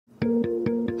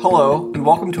Hello, and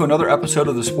welcome to another episode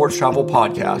of the Sports Travel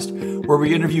Podcast, where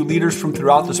we interview leaders from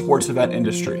throughout the sports event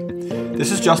industry.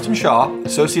 This is Justin Shaw,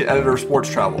 Associate Editor of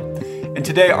Sports Travel, and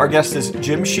today our guest is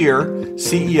Jim Scherr,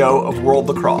 CEO of World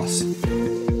Lacrosse.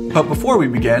 But before we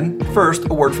begin, first,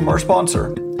 a word from our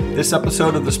sponsor. This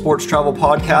episode of the Sports Travel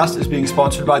Podcast is being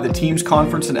sponsored by the Teams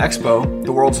Conference and Expo,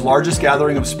 the world's largest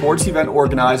gathering of sports event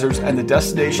organizers and the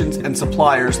destinations and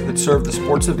suppliers that serve the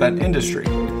sports event industry.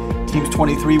 Teams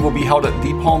 23 will be held at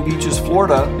the Palm Beaches,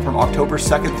 Florida from October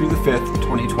 2nd through the 5th,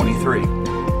 2023.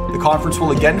 The conference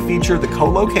will again feature the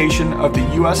co-location of the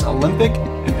U.S. Olympic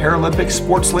and Paralympic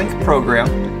SportsLink program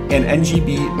and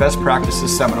NGB Best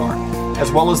Practices Seminar,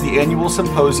 as well as the annual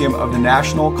symposium of the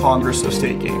National Congress of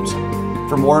State Games.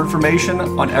 For more information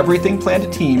on everything planned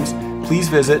at Teams, please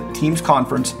visit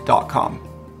teamsconference.com.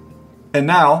 And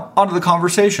now, on to the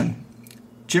conversation.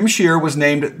 Jim Scherr was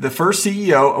named the first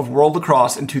CEO of World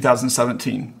Lacrosse in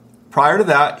 2017. Prior to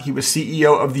that, he was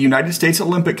CEO of the United States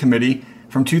Olympic Committee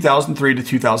from 2003 to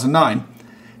 2009.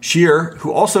 Scherr,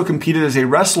 who also competed as a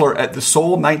wrestler at the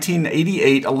Seoul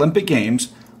 1988 Olympic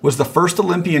Games, was the first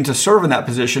Olympian to serve in that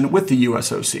position with the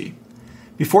USOC.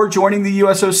 Before joining the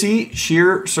USOC,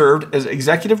 Scherr served as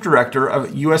Executive Director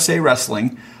of USA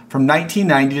Wrestling from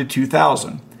 1990 to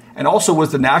 2000. And also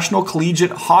was the National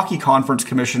Collegiate Hockey Conference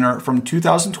Commissioner from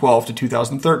 2012 to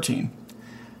 2013.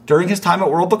 During his time at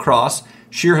World Lacrosse,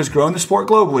 Scherr has grown the sport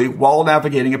globally while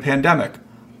navigating a pandemic.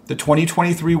 The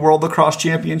 2023 World Lacrosse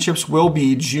Championships will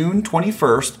be June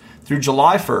 21st through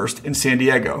July 1st in San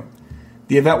Diego.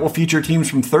 The event will feature teams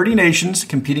from 30 nations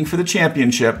competing for the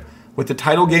championship, with the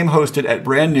title game hosted at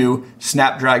brand new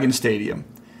Snapdragon Stadium.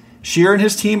 Scherr and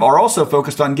his team are also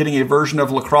focused on getting a version of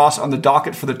lacrosse on the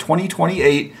docket for the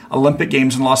 2028 Olympic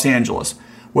Games in Los Angeles,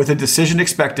 with a decision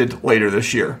expected later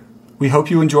this year. We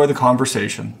hope you enjoy the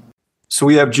conversation. So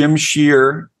we have Jim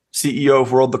Scherr, CEO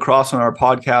of World Lacrosse, on our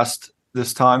podcast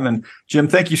this time. And Jim,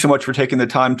 thank you so much for taking the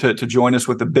time to join us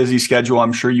with the busy schedule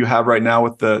I'm sure you have right now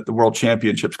with the World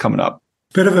Championships coming up.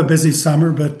 Bit of a busy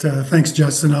summer, but thanks,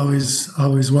 Justin.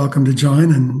 Always welcome to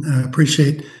join, and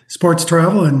appreciate sports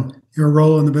travel and your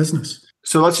role in the business.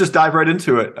 So let's just dive right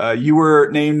into it. You were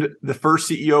named the first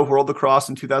CEO of World Lacrosse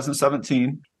in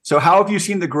 2017. So how have you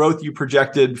seen the growth you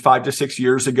projected 5 to 6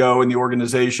 years ago in the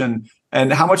organization,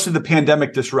 and how much did the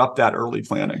pandemic disrupt that early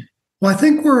planning? Well, I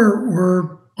think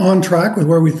we're on track with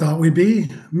where we thought we'd be,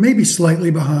 maybe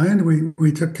slightly behind.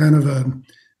 We took kind of a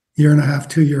 1.5 to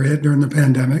 2 year hit during the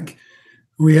pandemic.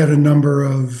 We had a number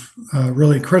of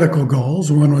really critical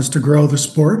goals. One was to grow the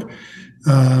sport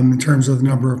in terms of the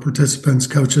number of participants,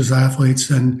 coaches,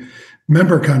 athletes, and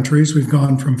member countries. We've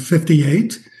gone from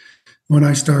 58 when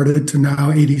I started to now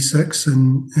 86,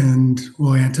 and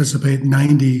we'll anticipate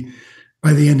 90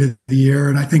 by the end of the year.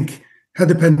 And I think had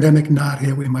the pandemic not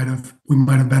hit, we might have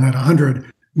been at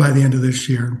 100 by the end of this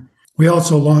year. We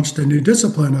also launched a new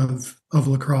discipline of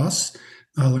lacrosse,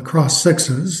 lacrosse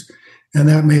sixes. And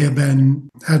that may have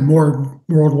had more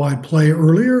worldwide play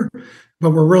earlier,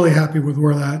 but we're really happy with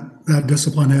where that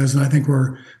discipline is. And I think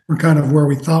we're kind of where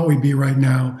we thought we'd be right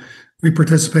now. We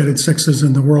participated sixes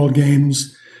in the World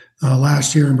Games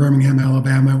last year in Birmingham,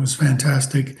 Alabama. It was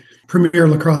fantastic. Premier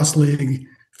Lacrosse League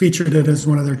featured it as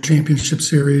one of their championship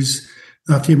series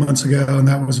a few months ago, and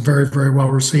that was very, very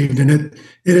well received. And it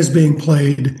is being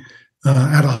played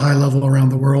at a high level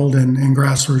around the world in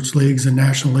grassroots leagues and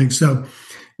national leagues. So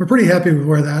we're pretty happy with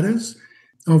where that is.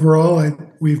 Overall,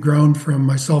 we've grown from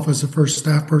myself as the first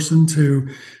staff person to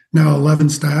now 11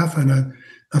 staff and a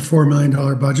 $4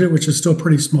 million budget, which is still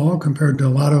pretty small compared to a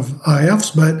lot of IFs,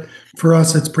 but for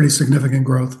us, it's pretty significant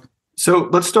growth. So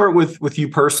let's start with you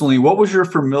personally. What was your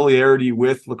familiarity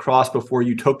with lacrosse before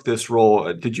you took this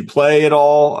role? Did you play at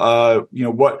all?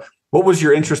 What was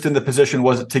your interest in the position?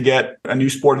 Was it to get a new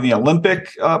sport in the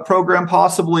Olympic program,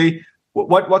 possibly?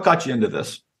 What got you into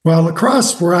this? Well,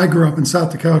 lacrosse, where I grew up in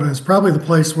South Dakota, is probably the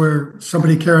place where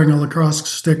somebody carrying a lacrosse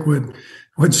stick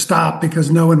would stop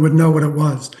because no one would know what it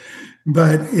was.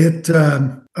 But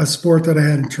a sport that I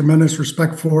had tremendous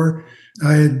respect for.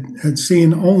 I had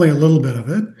seen only a little bit of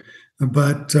it,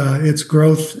 but its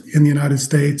growth in the United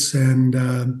States and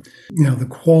the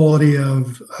quality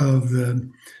of the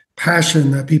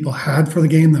passion that people had for the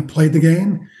game, that played the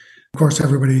game. Of course,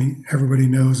 everybody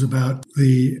knows about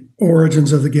the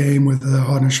origins of the game with the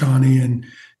Haudenosaunee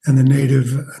and the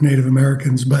Native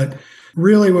Americans, but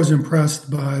really was impressed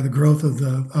by the growth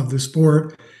of the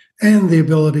sport and the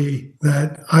ability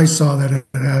that I saw that it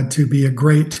had to be a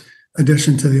great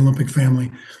addition to the Olympic family.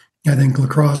 I think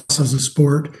lacrosse as a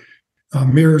sport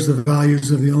mirrors the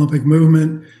values of the Olympic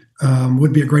movement,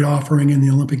 would be a great offering in the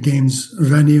Olympic Games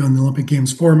venue and the Olympic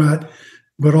Games format.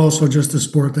 but also just a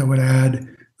sport that would add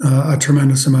a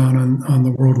tremendous amount on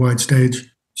the worldwide stage.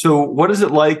 So what is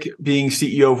it like being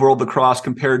CEO of World Lacrosse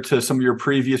compared to some of your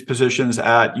previous positions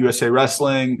at USA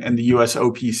Wrestling and the US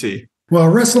OPC? Well,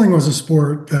 wrestling was a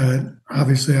sport that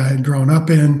obviously I had grown up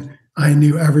in. I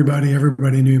knew everybody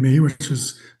knew me, which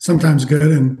was sometimes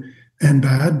good and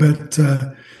bad. But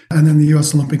and then the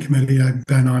U.S. Olympic Committee, I've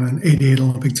been on an '88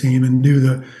 Olympic team and knew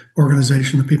the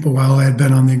organization, the people well. I had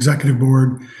been on the executive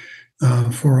board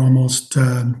for almost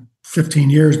 15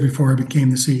 years before I became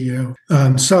the CEO.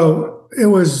 So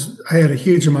I had a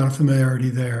huge amount of familiarity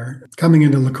there. Coming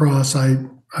into lacrosse, I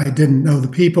didn't know the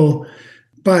people,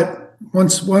 but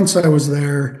once I was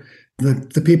there,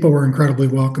 the people were incredibly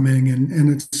welcoming,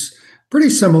 and it's pretty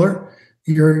similar.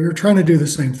 You're trying to do the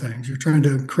same things. You're trying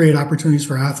to create opportunities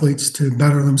for athletes to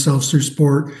better themselves through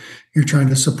sport. You're trying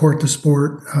to support the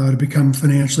sport to become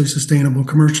financially sustainable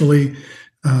commercially,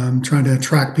 trying to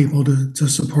attract people to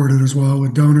support it as well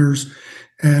with donors.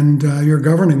 And you're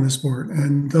governing the sport.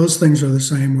 And those things are the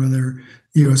same whether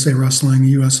USA Wrestling,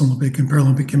 U.S. Olympic and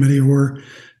Paralympic Committee, or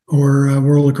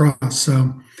World Lacrosse.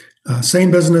 So same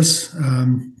business,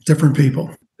 different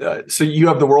people. So you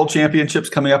have the World Championships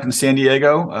coming up in San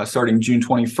Diego starting June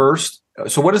 21st.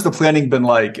 So what has the planning been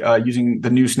like using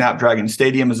the new Snapdragon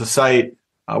Stadium as a site?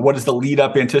 What has the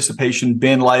lead-up anticipation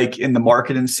been like in the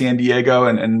market in San Diego?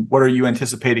 And what are you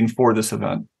anticipating for this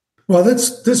event? Well,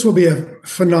 this will be a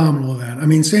phenomenal event. I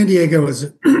mean, San Diego as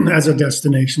a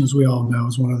destination, as we all know,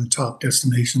 is one of the top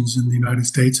destinations in the United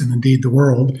States and indeed the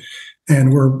world.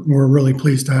 And we're really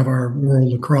pleased to have our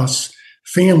World Lacrosse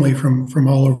family from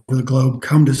all over the globe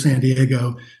come to San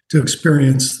Diego to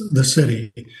experience the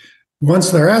city.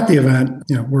 Once they're at the event,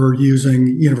 we're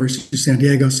using University of San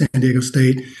Diego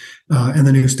State, and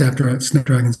the new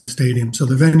Snapdragon Stadium. So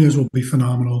the venues will be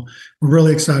phenomenal. We're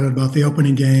really excited about the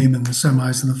opening game and the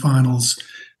semis and the finals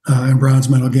and bronze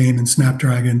medal game in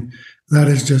Snapdragon. That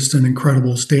is just an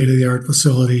incredible state-of-the-art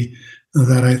facility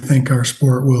that I think our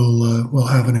sport will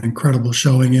have an incredible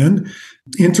showing in.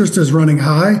 Interest is running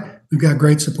high. We've got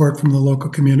great support from the local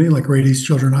community, like Rady's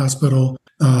Children's Hospital,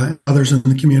 others in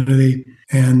the community,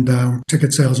 and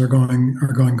ticket sales are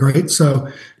going great. So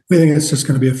we think it's just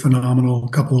going to be a phenomenal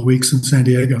couple of weeks in San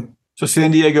Diego. So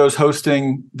San Diego is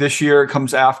hosting this year. It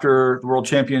comes after the World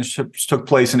Championships took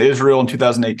place in Israel in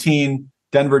 2018,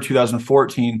 Denver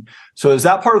 2014. So is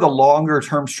that part of the longer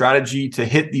term strategy to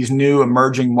hit these new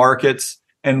emerging markets?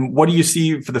 And what do you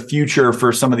see for the future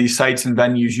for some of these sites and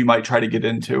venues you might try to get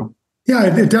into?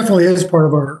 Yeah, it definitely is part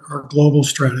of our global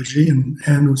strategy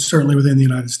and certainly within the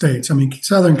United States. I mean,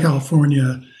 Southern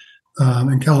California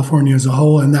and California as a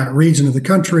whole and that region of the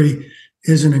country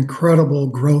is an incredible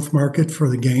growth market for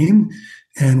the game.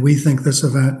 And we think this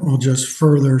event will just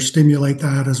further stimulate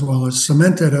that as well as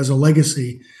cement it as a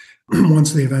legacy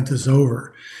once the event is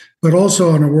over. But also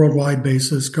on a worldwide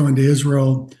basis, going to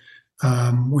Israel,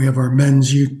 we have our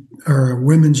women's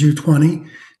U20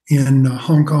 in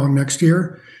Hong Kong next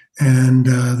year. And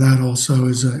that also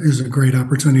is a great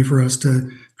opportunity for us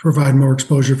to provide more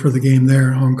exposure for the game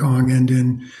there in Hong Kong and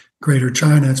in Greater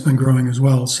China. It's been growing as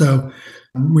well. So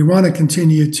we want to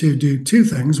continue to do two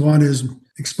things. One is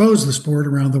expose the sport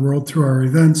around the world through our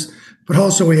events, but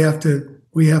also we have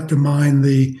to mine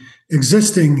the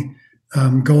existing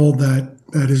goal that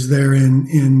is there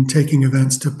in taking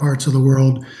events to parts of the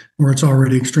world where it's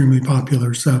already extremely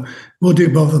popular. So we'll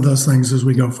do both of those things as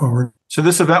we go forward. So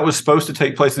this event was supposed to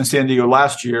take place in San Diego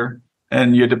last year,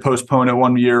 and you had to postpone it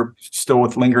 1 year, still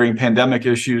with lingering pandemic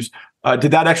issues.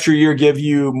 Did that extra year give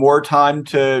you more time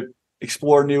to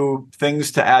explore new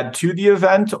things to add to the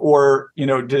event, or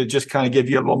did it just kind of give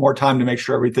you a little more time to make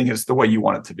sure everything is the way you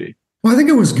want it to be? Well, I think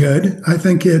it was good. I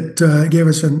think it gave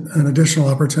us an additional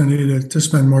opportunity to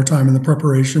spend more time in the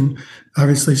preparation.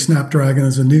 Obviously, Snapdragon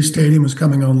as a new stadium was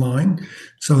coming online,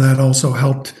 so that also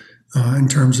helped in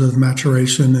terms of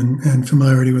maturation and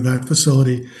familiarity with that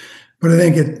facility. But I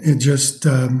think it just,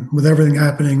 with everything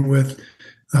happening with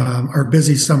our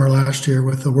busy summer last year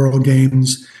with the World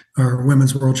Games, our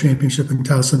Women's World Championship in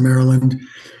Towson, Maryland,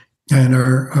 and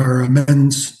our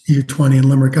men's U20 in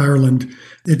Limerick, Ireland,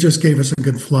 it just gave us a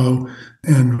good flow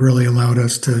and really allowed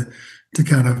us to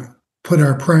kind of put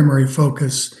our primary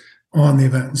focus on the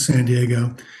event in San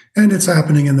Diego. And it's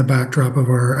happening in the backdrop of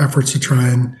our efforts to try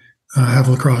and have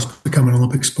lacrosse become an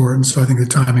Olympic sport. And so I think the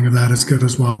timing of that is good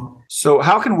as well. So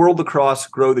how can World Lacrosse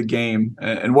grow the game?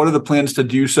 And what are the plans to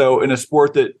do so in a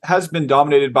sport that has been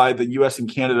dominated by the U.S.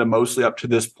 and Canada mostly up to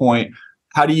this point?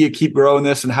 How do you keep growing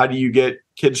this, and how do you get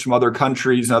kids from other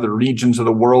countries and other regions of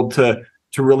the world to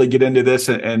really get into this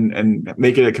and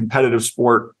make it a competitive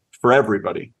sport for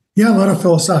everybody? Yeah, a lot of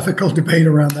philosophical debate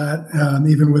around that.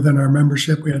 Even within our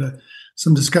membership, we had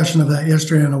some discussion of that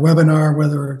yesterday on a webinar,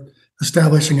 whether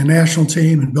establishing a national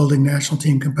team and building national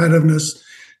team competitiveness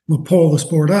will pull the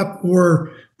sport up,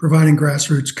 or providing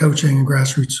grassroots coaching and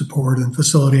grassroots support and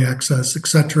facility access, et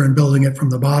cetera, and building it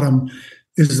from the bottom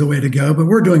is the way to go. But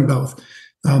we're doing both.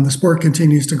 The sport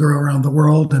continues to grow around the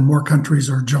world, and more countries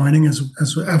are joining, as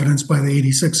evidenced by the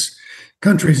 86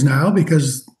 countries now,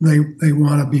 because they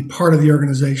want to be part of the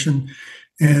organization.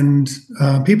 And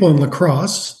people in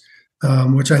lacrosse,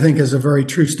 which I think is a very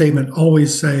true statement,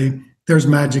 always say there's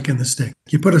magic in the stick.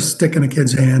 You put a stick in a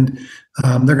kid's hand,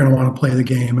 they're going to want to play the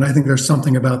game. And I think there's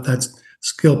something about that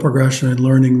skill progression and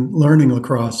learning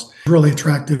lacrosse really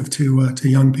attractive to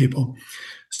young people.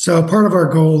 So part of our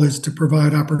goal is to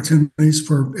provide opportunities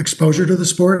for exposure to the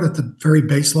sport at the very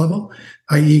base level,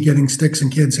 i.e. getting sticks in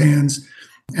kids' hands,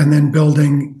 and then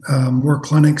building more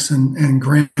clinics and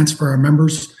grants for our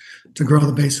members to grow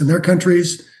the base in their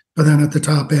countries. But then at the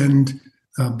top end,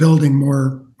 building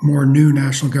more new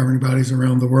national governing bodies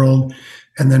around the world,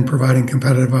 and then providing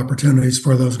competitive opportunities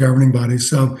for those governing bodies.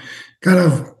 So kind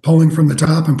of pulling from the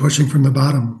top and pushing from the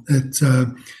bottom.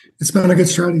 It's been a good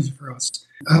strategy for us.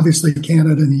 Obviously,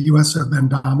 Canada and the U.S. have been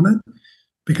dominant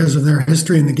because of their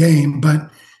history in the game. But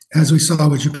as we saw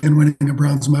with Japan winning a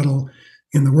bronze medal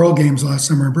in the World Games last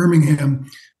summer in Birmingham,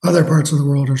 other parts of the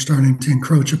world are starting to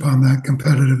encroach upon that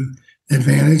competitive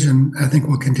advantage. And I think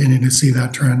we'll continue to see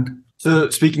that trend. So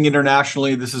speaking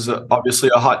internationally, this is obviously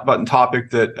a hot button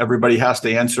topic that everybody has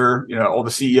to answer. All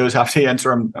the CEOs have to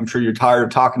answer. I'm sure you're tired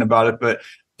of talking about it, but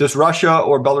does Russia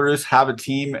or Belarus have a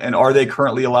team, and are they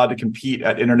currently allowed to compete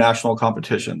at international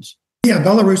competitions? Yeah,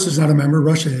 Belarus is not a member.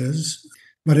 Russia is.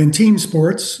 But in team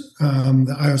sports,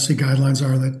 the IOC guidelines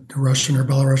are that the Russian or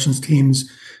Belarusian teams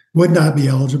would not be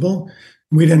eligible.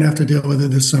 We didn't have to deal with it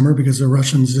this summer because the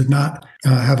Russians did not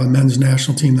have a men's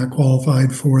national team that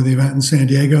qualified for the event in San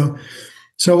Diego.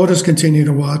 So we'll just continue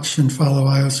to watch and follow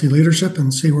IOC leadership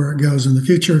and see where it goes in the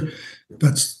future.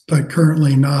 But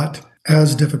currently not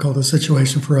as difficult a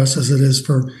situation for us as it is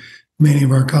for many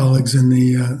of our colleagues in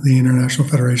the international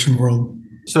federation world.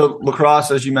 So lacrosse,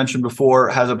 as you mentioned before,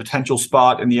 has a potential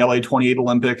spot in the LA 28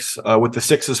 Olympics with the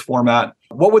sixes format.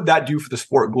 What would that do for the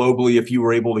sport globally if you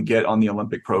were able to get on the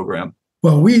Olympic program?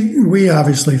 Well, we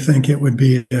obviously think it would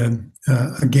be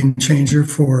a game changer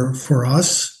for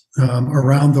us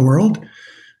around the world.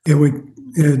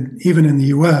 Even in the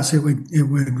U.S., it would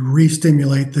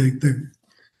re-stimulate the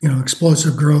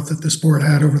explosive growth that the sport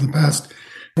had over the past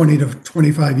 20 to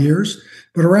 25 years.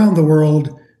 But around the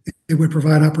world, it would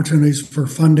provide opportunities for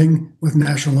funding with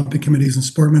national Olympic committees and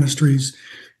sport ministries,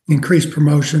 increased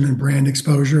promotion and brand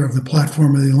exposure of the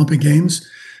platform of the Olympic Games.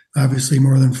 Obviously,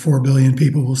 more than 4 billion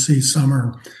people will see some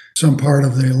part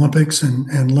of the Olympics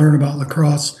and learn about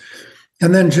lacrosse.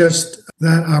 And then just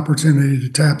that opportunity to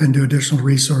tap into additional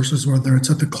resources, whether it's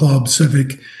at the club,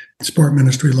 civic, sport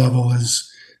ministry level,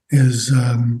 is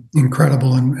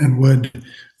incredible and would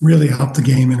really help the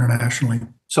game internationally.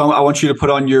 So I want you to put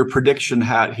on your prediction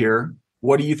hat here.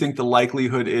 What do you think the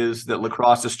likelihood is that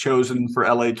lacrosse is chosen for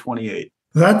LA 28?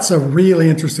 That's a really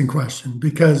interesting question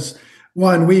because,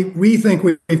 one, we think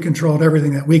we've controlled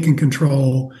everything that we can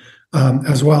control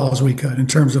as well as we could in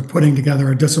terms of putting together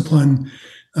a discipline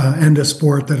and a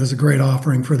sport that is a great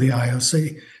offering for the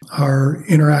IOC. Our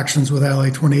interactions with LA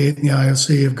 28 and the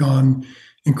IOC have gone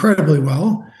incredibly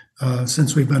well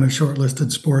since we've been a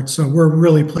shortlisted sport. So we're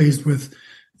really pleased with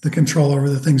the control over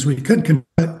the things we could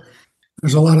control.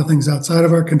 There's a lot of things outside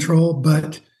of our control,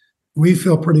 but we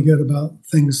feel pretty good about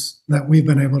things that we've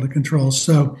been able to control.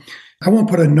 So I won't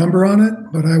put a number on it,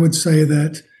 but I would say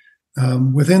that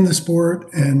within the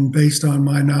sport and based on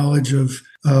my knowledge of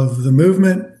the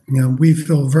movement, we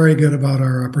feel very good about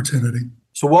our opportunity.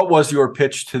 So what was your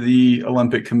pitch to the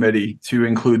Olympic Committee to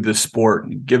include this sport?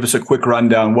 Give us a quick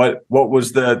rundown. What were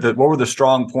the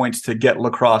strong points to get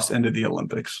lacrosse into the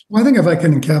Olympics? Well, I think if I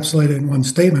can encapsulate it in one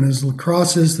statement, is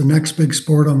lacrosse is the next big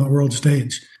sport on the world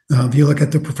stage. If you look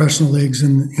at the professional leagues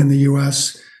in the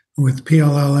U.S. with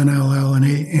PLL, NLL,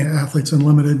 and Athletes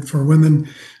Unlimited for women,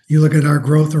 you look at our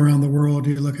growth around the world,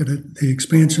 you look at the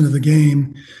expansion of the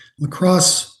game,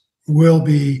 lacrosse will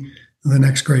be the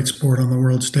next great sport on the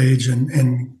world stage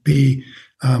and be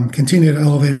continue to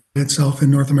elevate itself in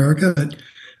North America. But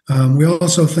we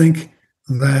also think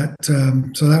that,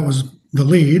 so that was the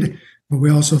lead, but we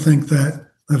also think that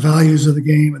the values of the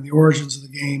game and the origins of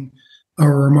the game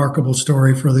are a remarkable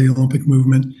story for the Olympic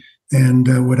movement and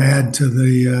would add to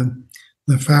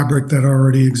the fabric that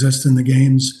already exists in the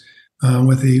games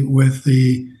with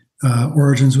the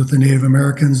origins with the Native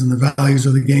Americans and the values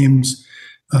of the games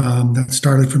that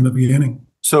started from the beginning.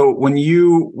 So when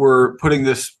you were putting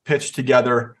this pitch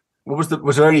together, was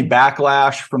there any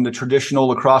backlash from the traditional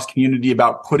lacrosse community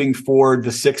about putting forward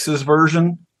the sixes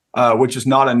version, which is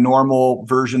not a normal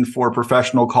version for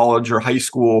professional college or high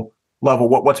school level?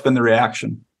 What's been the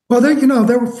reaction? Well,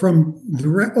 they were from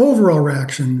the overall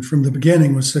reaction from the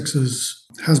beginning with sixes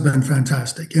has been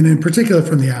fantastic. And in particular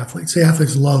from the athletes. The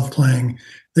athletes love playing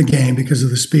the game because of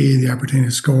the speed, the opportunity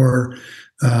to score,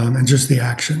 and just the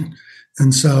action.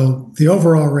 And so the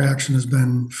overall reaction has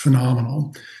been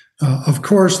phenomenal. Of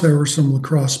course, there were some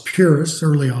lacrosse purists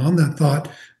early on that thought,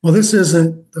 well, this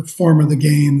isn't the form of the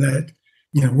game that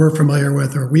we're familiar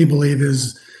with or we believe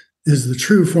is the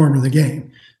true form of the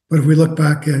game. But if we look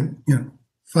back at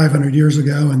 500 years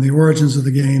ago and the origins of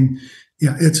the game,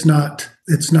 it's not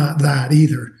that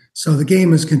either. So the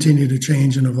game has continued to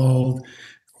change and evolve.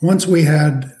 Once we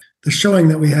had the showing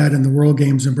that we had in the World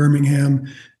Games in Birmingham,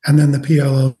 and then the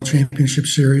PLL Championship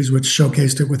Series, which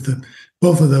showcased it with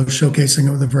both of those showcasing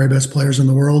it with the very best players in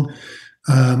the world.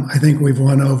 I think we've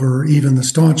won over even the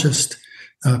staunchest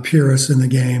purists in the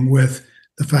game with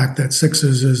the fact that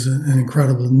sixes is an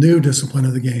incredible new discipline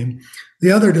of the game.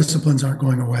 The other disciplines aren't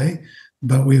going away,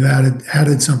 but we've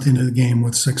added something to the game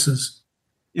with sixes.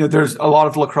 There's a lot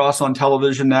of lacrosse on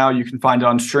television now. You can find it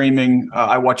on streaming.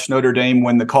 I watched Notre Dame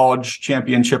win the college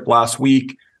championship last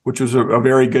week, which was a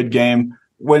very good game.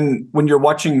 When you're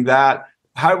watching that,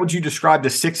 how would you describe the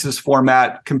sixes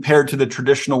format compared to the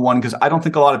traditional one? Because I don't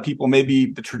think a lot of people, maybe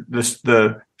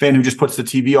the fan who just puts the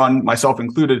TV on, myself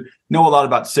included, know a lot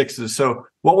about sixes. So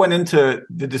what went into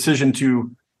the decision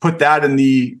to put that in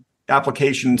the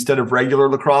application instead of regular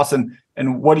lacrosse?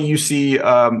 And what do you see,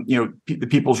 the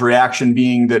people's reaction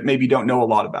being that maybe don't know a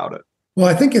lot about it? Well,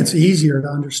 I think it's easier to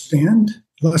understand,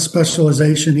 less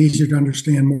specialization, easier to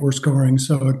understand, more scoring.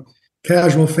 So a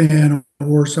casual fan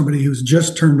or somebody who's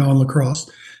just turned on lacrosse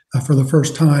for the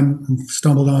first time and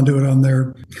stumbled onto it on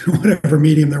their whatever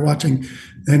medium they're watching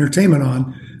entertainment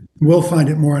on will find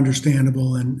it more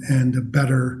understandable and a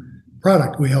better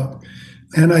product, we hope.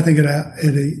 And I think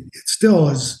it still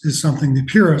is something the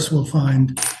purists will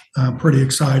find pretty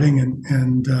exciting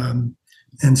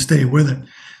and stay with it.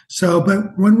 So,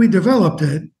 but when we developed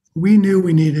it, we knew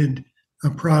we needed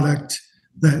a product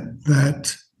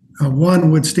that one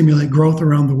would stimulate growth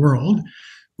around the world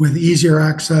with easier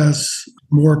access,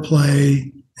 more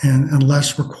play, and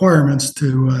less requirements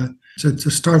to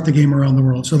start the game around the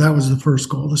world. So that was the first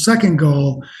goal. The second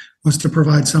goal was to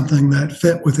provide something that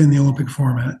fit within the Olympic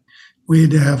format. We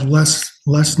had to have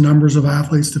less numbers of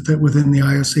athletes to fit within the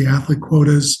IOC athlete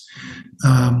quotas,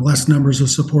 less numbers of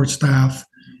support staff.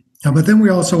 But then we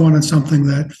also wanted something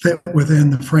that fit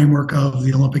within the framework of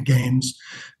the Olympic Games,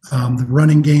 the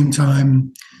running game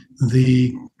time,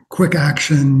 the quick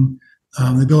action,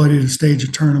 the ability to stage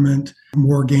a tournament,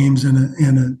 more games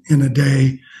in a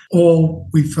day. All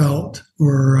we felt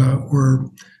were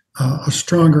a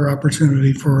stronger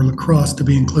opportunity for lacrosse to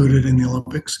be included in the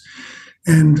Olympics.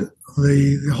 And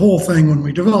the whole thing, when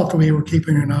we developed, we were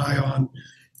keeping an eye on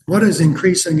what is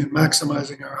increasing and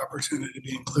maximizing our opportunity to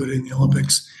be included in the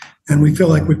Olympics. And we feel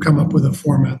like we've come up with a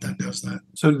format that does that.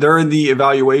 So they're in the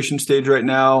evaluation stage right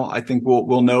now. I think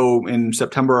we'll know in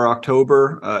September or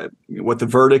October what the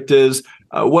verdict is.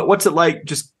 What's it like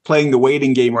just playing the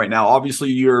waiting game right now? Obviously,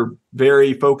 you're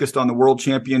very focused on the World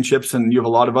Championships and you have a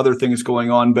lot of other things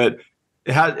going on, but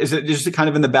is it just kind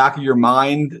of in the back of your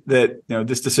mind that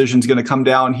this decision is going to come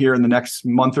down here in the next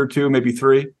month or two, maybe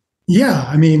 3? Yeah,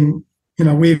 I mean,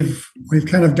 we've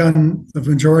kind of done the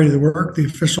majority of the work. The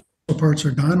official parts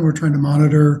are done. We're trying to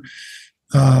monitor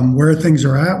where things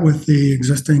are at with the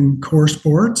existing core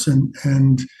sports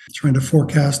and trying to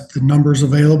forecast the numbers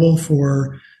available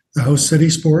for the host city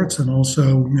sports and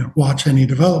also watch any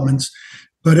developments.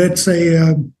 But it's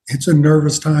a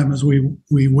nervous time as we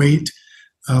wait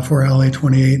for LA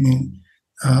 28 and the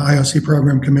IOC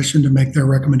Program Commission to make their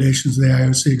recommendations to the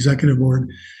IOC Executive Board,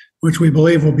 which we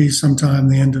believe will be sometime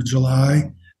the end of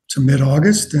July to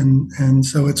mid-August. And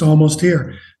so it's almost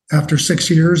here. After 6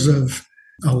 years of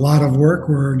a lot of work,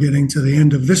 we're getting to the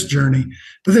end of this journey.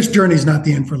 But this journey is not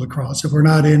the end for lacrosse. If we're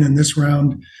not in this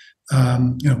round,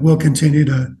 we'll continue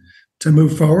to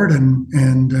move forward and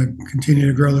continue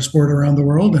to grow the sport around the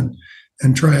world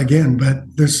and try again.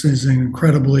 But this is an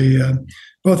incredibly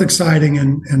both exciting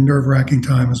and nerve-wracking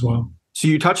time as well. So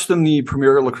you touched on the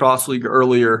Premier Lacrosse League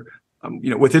earlier.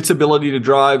 With its ability to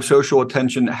drive social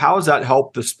attention, how has that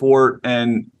helped the sport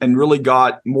and really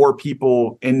got more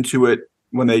people into it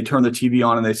when they turn the TV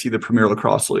on and they see the Premier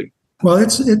Lacrosse League? Well,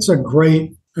 it's a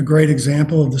great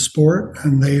example of the sport,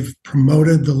 and they've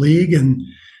promoted the league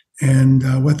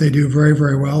and what they do very,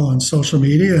 very well on social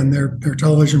media and their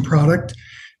television product.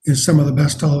 is some of the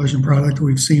best television product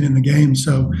we've seen in the game.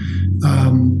 So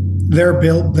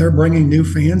they're bringing new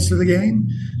fans to the game,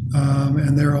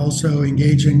 and they're also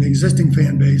engaging the existing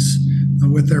fan base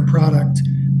with their product.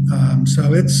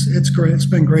 So it's great. It's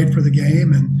been great for the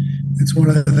game, and it's one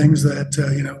of the things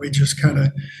that we just kind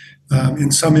of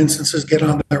in some instances get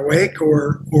on their wake,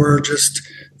 or just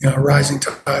rising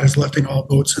tide is lifting all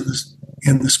boats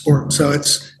in the sport. So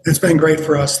it's been great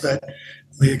for us, that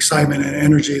the excitement and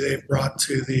energy they've brought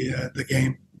to the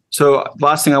game. So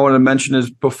last thing I wanted to mention is,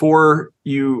 before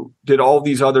you did all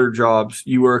these other jobs,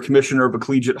 you were a commissioner of a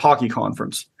collegiate hockey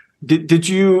conference. Do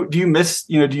you miss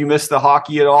the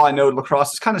hockey at all? I know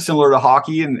lacrosse is kind of similar to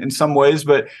hockey in some ways,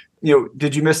 but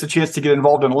did you miss the chance to get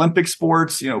involved in Olympic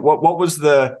sports?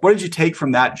 What did you take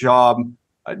from that job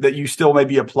that you still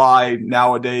maybe apply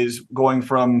nowadays, going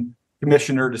from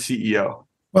commissioner to CEO?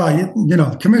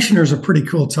 Well, commissioner is a pretty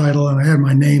cool title, and I had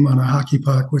my name on a hockey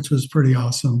puck, which was pretty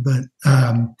awesome. But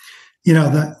the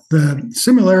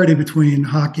similarity between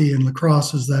hockey and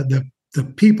lacrosse is that the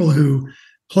people who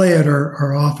play it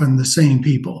are often the same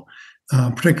people,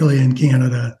 particularly in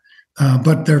Canada,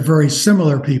 but they're very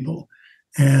similar people,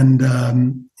 and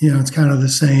it's kind of the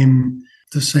same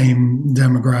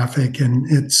demographic. And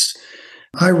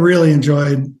I really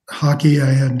enjoyed hockey.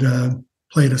 I had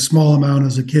played a small amount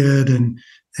as a kid, and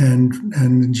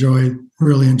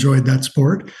really enjoyed that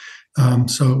sport.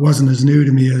 So it wasn't as new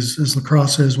to me as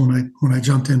lacrosse is when I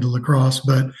jumped into lacrosse.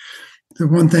 But the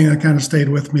one thing that kind of stayed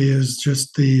with me is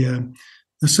just the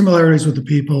similarities with the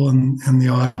people and the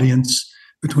audience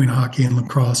between hockey and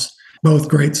lacrosse. Both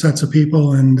great sets of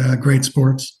people and great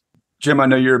sports. Jim, I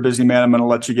know you're a busy man. I'm going to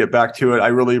let you get back to it. I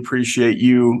really appreciate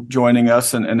you joining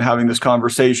us and having this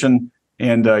conversation,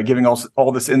 and giving us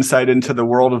all this insight into the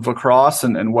world of lacrosse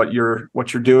and what you're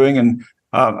doing. And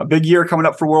a big year coming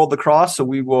up for World Lacrosse, so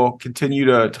we will continue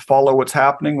to follow what's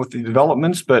happening with the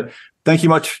developments. But thank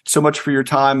you so much for your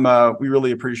time. We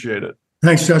really appreciate it.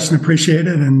 Thanks, Justin. Appreciate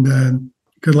it, and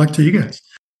good luck to you guys.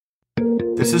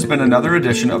 This has been another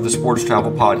edition of the Sports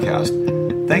Travel Podcast.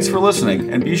 Thanks for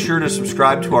listening, and be sure to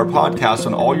subscribe to our podcast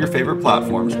on all your favorite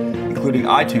platforms, including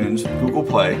iTunes, Google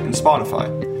Play, and Spotify.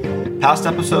 Past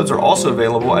episodes are also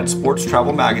available at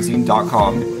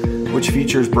sportstravelmagazine.com, which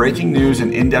features breaking news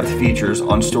and in-depth features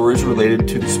on stories related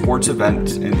to the sports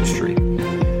events industry.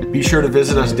 Be sure to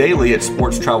visit us daily at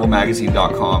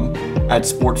sportstravelmagazine.com, at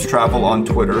sportstravel on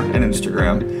Twitter and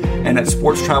Instagram, and at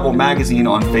Sports Travel Magazine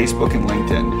on Facebook and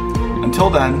LinkedIn. Until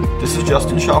then, this is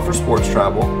Justin Shaw for Sports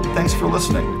Travel. Thanks for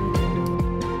listening.